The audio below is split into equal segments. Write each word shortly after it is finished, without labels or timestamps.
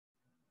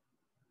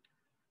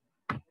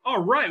All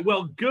right.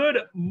 Well, good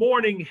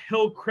morning,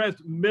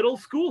 Hillcrest Middle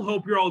School.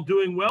 Hope you're all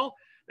doing well.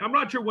 Now, I'm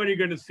not sure when you're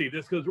going to see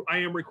this because I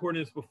am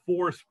recording this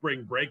before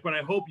spring break, but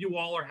I hope you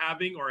all are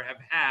having or have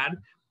had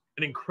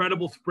an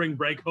incredible spring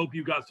break. Hope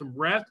you got some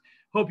rest.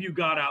 Hope you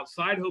got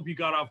outside. Hope you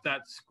got off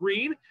that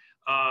screen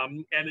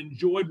and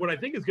enjoyed what I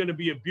think is going to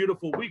be a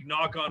beautiful week.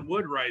 Knock on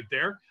wood right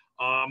there.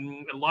 A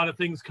lot of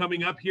things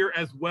coming up here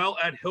as well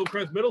at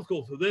Hillcrest Middle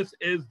School. So this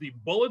is the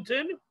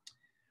bulletin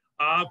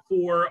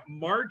for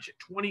March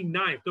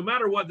 29th. No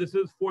matter what, this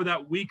is for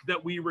that week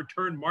that we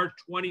return, March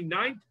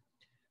 29th,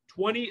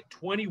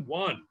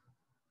 2021.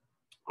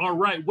 All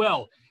right,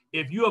 well,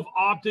 if you have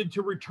opted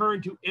to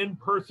return to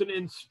in-person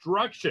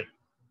instruction,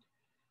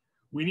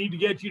 we need to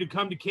get you to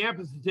come to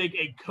campus to take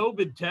a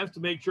COVID test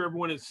to make sure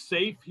everyone is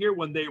safe here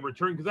when they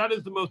return, because that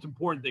is the most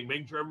important thing,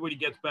 making sure everybody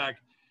gets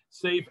back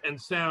safe and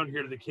sound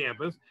here to the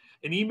campus.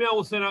 An email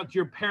was sent out to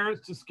your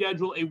parents to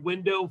schedule a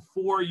window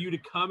for you to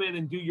come in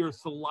and do your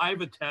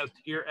saliva test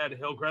here at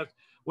Hillcrest.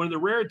 One of the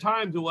rare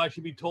times you'll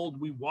actually be told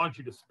we want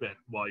you to spit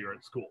while you're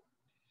at school.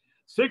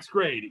 Sixth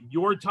grade,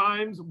 your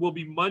times will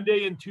be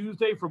Monday and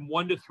Tuesday from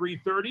 1 to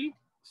 3:30.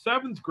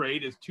 Seventh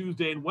grade is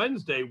Tuesday and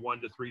Wednesday,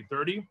 1 to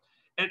 3:30.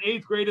 And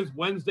eighth grade is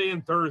Wednesday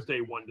and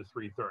Thursday, 1 to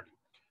 3:30.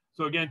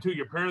 So again, too,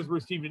 your parents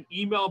received an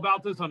email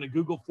about this on a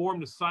Google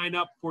form to sign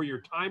up for your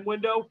time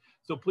window.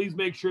 So please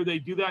make sure they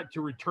do that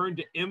to return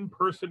to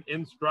in-person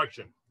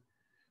instruction.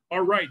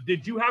 All right,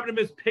 did you happen to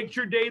miss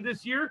picture day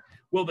this year?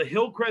 Well, the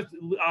Hillcrest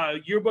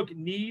yearbook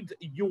needs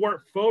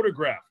your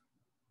photograph.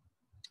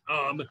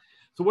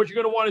 So what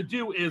you're going to want to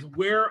do is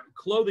wear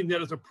clothing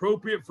that is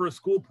appropriate for a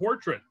school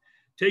portrait.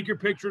 Take your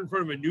picture in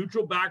front of a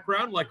neutral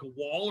background like a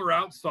wall or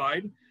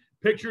outside.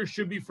 Pictures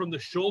should be from the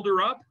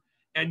shoulder up,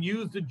 and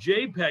use the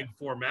JPEG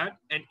format,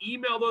 and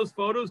email those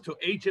photos to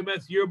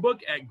HMS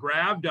Yearbook at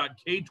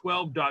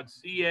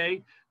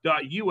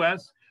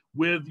grav.k12.ca.us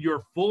with your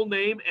full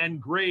name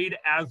and grade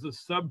as the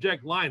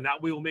subject line.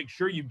 That way we'll make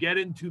sure you get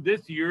into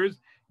this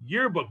year's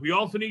yearbook. We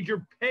also need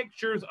your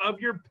pictures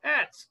of your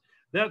pets.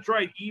 That's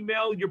right,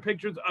 email your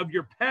pictures of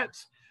your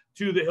pets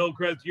to the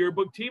Hillcrest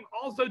Yearbook team.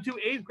 Also to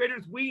eighth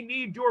graders, we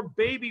need your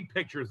baby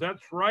pictures.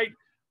 That's right.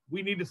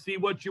 We need to see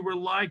what you were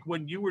like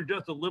when you were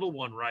just a little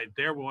one right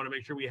there. We want to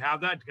make sure we have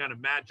that to kind of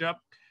match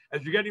up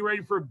as you're getting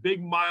ready for a big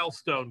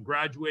milestone,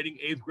 graduating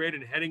eighth grade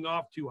and heading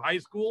off to high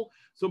school.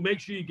 So make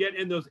sure you get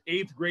in those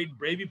eighth grade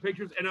baby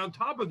pictures. And on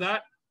top of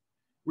that,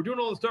 we're doing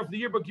all the stuff for the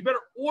yearbook. You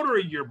better order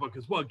a yearbook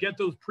as well. Get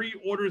those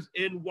pre-orders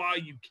in while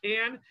you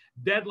can.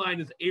 Deadline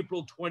is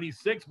April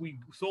 26th. We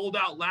sold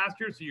out last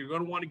year, so you're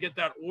going to want to get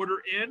that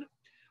order in.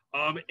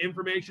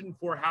 Information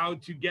for how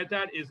to get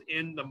that is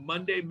in the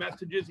Monday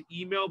messages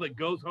email that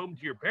goes home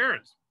to your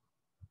parents.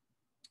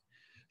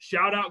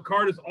 Shout out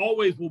card, as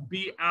always, will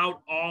be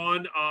out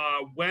on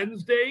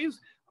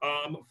Wednesdays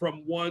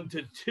from 1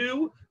 to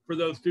 2 for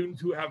those students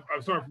who have,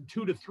 from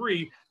 2 to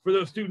 3 for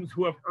those students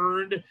who have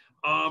earned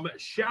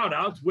shout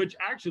outs, which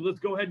actually, let's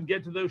go ahead and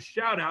get to those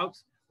shout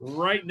outs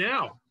right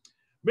now.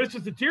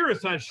 Mr.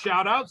 Satiris has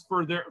shout outs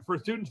for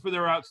students for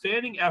their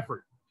outstanding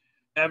effort.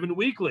 Evan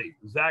Weekly,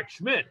 Zach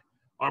Schmidt,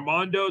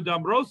 Armando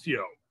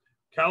D'Ambrosio,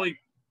 Callie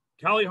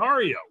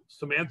Hario,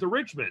 Samantha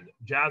Richmond,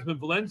 Jasmine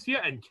Valencia,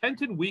 and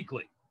Kenton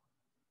Weekly.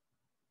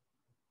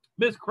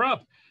 Miss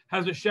Krupp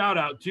has a shout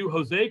out to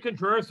Jose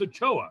Contreras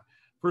Ochoa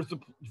for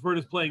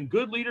displaying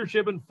good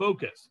leadership and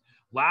focus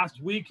last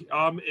week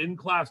in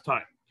class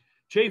time.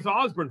 Chase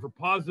Osborne for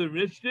positive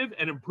initiative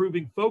and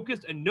improving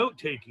focus and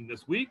note-taking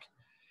this week.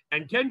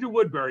 And Kendra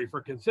Woodbury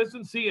for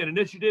consistency and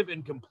initiative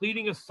in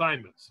completing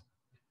assignments.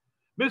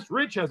 Miss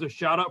Rich has a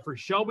shout out for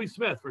Shelby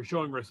Smith for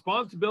showing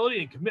responsibility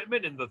and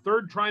commitment in the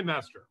third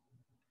trimester.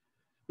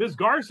 Ms.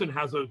 Garson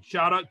has a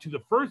shout out to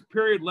the first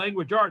period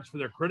language arts for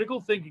their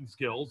critical thinking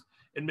skills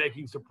and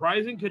making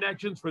surprising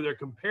connections for their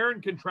compare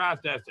and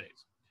contrast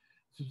essays.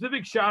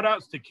 Specific shout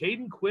outs to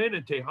Caden Quinn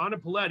and Tejana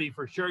Paletti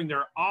for sharing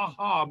their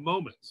aha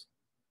moments.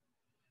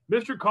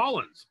 Mr.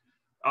 Collins,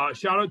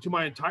 shout out to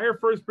my entire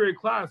first period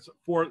class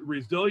for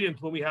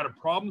resilience when we had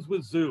problems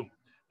with Zoom.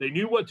 They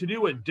knew what to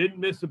do and didn't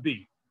miss a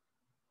beat.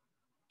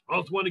 I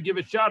also want to give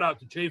a shout out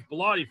to Chase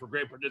Bellotti for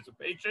great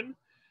participation.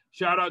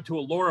 Shout out to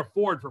Alora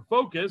Ford for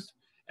focus.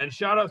 And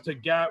shout outs to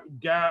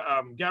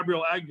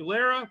Gabriel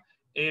Aguilera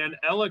and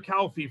Ella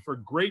Calfee for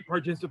great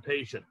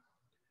participation.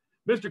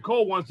 Mr.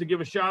 Cole wants to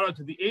give a shout out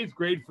to the eighth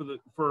grade for the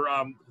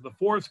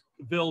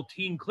Forestville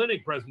Teen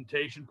Clinic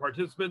presentation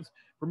participants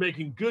for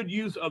making good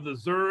use of the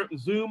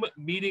Zoom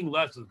meeting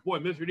lessons. Boy,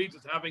 Mr. Dietz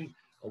is having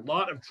a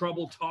lot of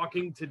trouble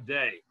talking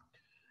today.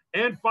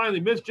 And finally,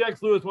 Miss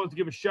Jax Lewis wants to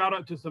give a shout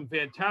out to some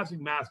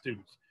fantastic math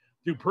students.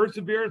 Through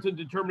perseverance and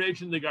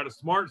determination, they got a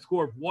smart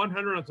score of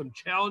 100 on some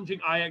challenging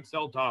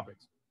IXL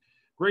topics.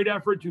 Great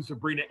effort to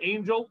Sabrina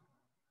Angel,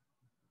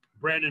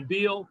 Brandon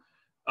Beal,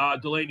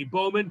 Delaney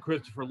Bowman,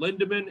 Christopher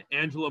Lindeman,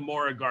 Angela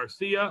Mora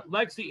Garcia,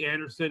 Lexi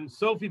Anderson,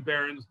 Sophie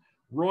Behrens,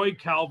 Roy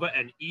Calva,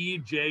 and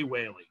E.J.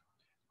 Whaley.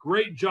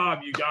 Great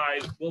job, you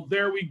guys. Well,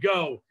 there we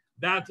go.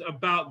 That's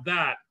about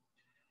that.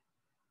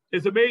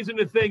 It's amazing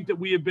to think that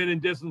we have been in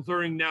distance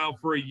learning now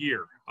for a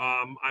year.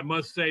 I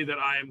must say that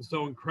I am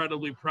so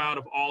incredibly proud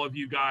of all of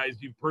you guys.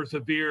 You've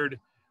persevered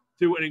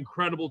through an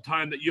incredible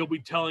time that you'll be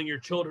telling your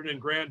children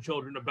and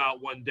grandchildren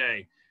about one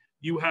day.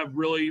 You have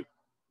really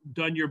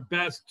done your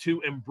best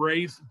to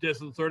embrace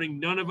distance learning.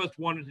 None of us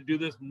wanted to do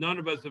this. None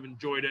of us have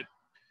enjoyed it.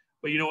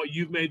 But you know what?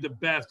 You've made the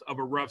best of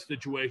a rough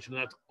situation.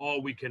 That's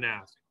all we can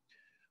ask.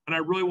 And I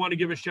really want to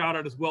give a shout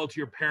out as well to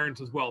your parents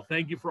as well.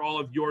 Thank you for all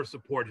of your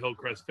support,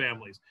 Hillcrest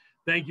families.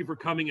 Thank you for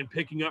coming and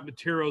picking up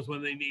materials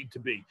when they need to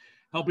be,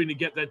 helping to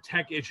get that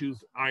tech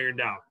issues ironed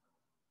out,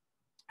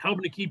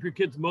 helping to keep your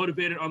kids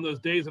motivated on those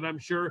days. And I'm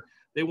sure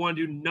they want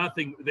to do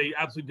nothing. They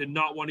absolutely did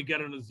not want to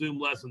get on a Zoom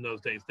lesson those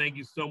days. Thank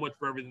you so much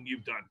for everything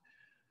you've done.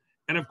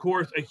 And of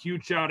course, a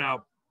huge shout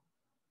out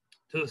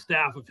to the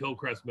staff of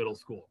Hillcrest Middle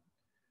School.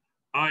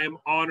 I am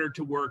honored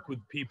to work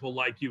with people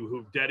like you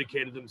who've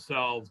dedicated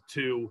themselves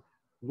to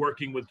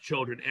working with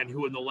children and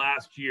who in the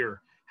last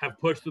year have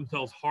pushed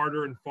themselves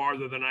harder and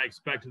farther than I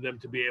expected them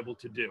to be able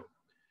to do.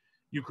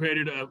 You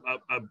created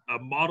a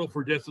model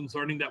for distance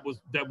learning that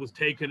was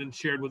taken and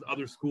shared with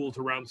other schools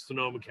around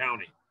Sonoma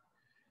County.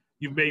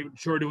 You've made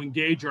sure to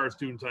engage our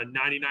students at a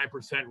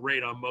 99%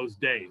 rate on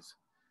most days.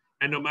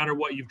 And no matter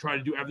what, you've tried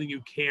to do everything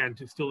you can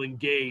to still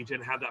engage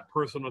and have that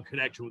personal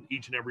connection with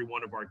each and every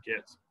one of our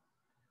kids.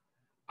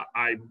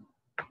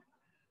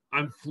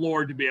 I'm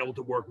floored to be able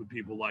to work with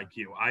people like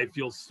you. I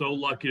feel so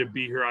lucky to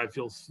be here. I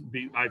feel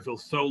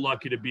so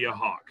lucky to be a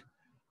Hawk.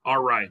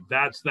 All right,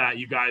 that's that.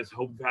 You guys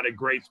hope you've had a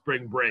great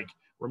spring break.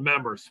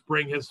 Remember,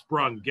 spring has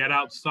sprung. Get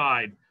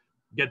outside.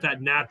 Get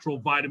that natural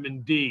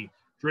vitamin D.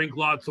 Drink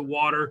lots of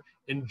water.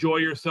 Enjoy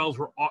yourselves.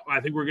 I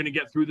think we're going to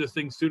get through this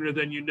thing sooner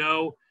than you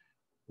know.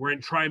 We're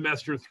in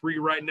trimester 3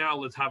 right now.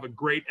 Let's have a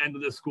great end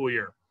of the school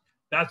year.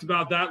 That's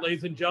about that,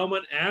 ladies and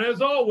gentlemen. And as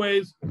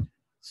always,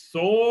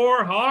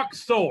 soar, Hawk,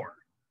 soar.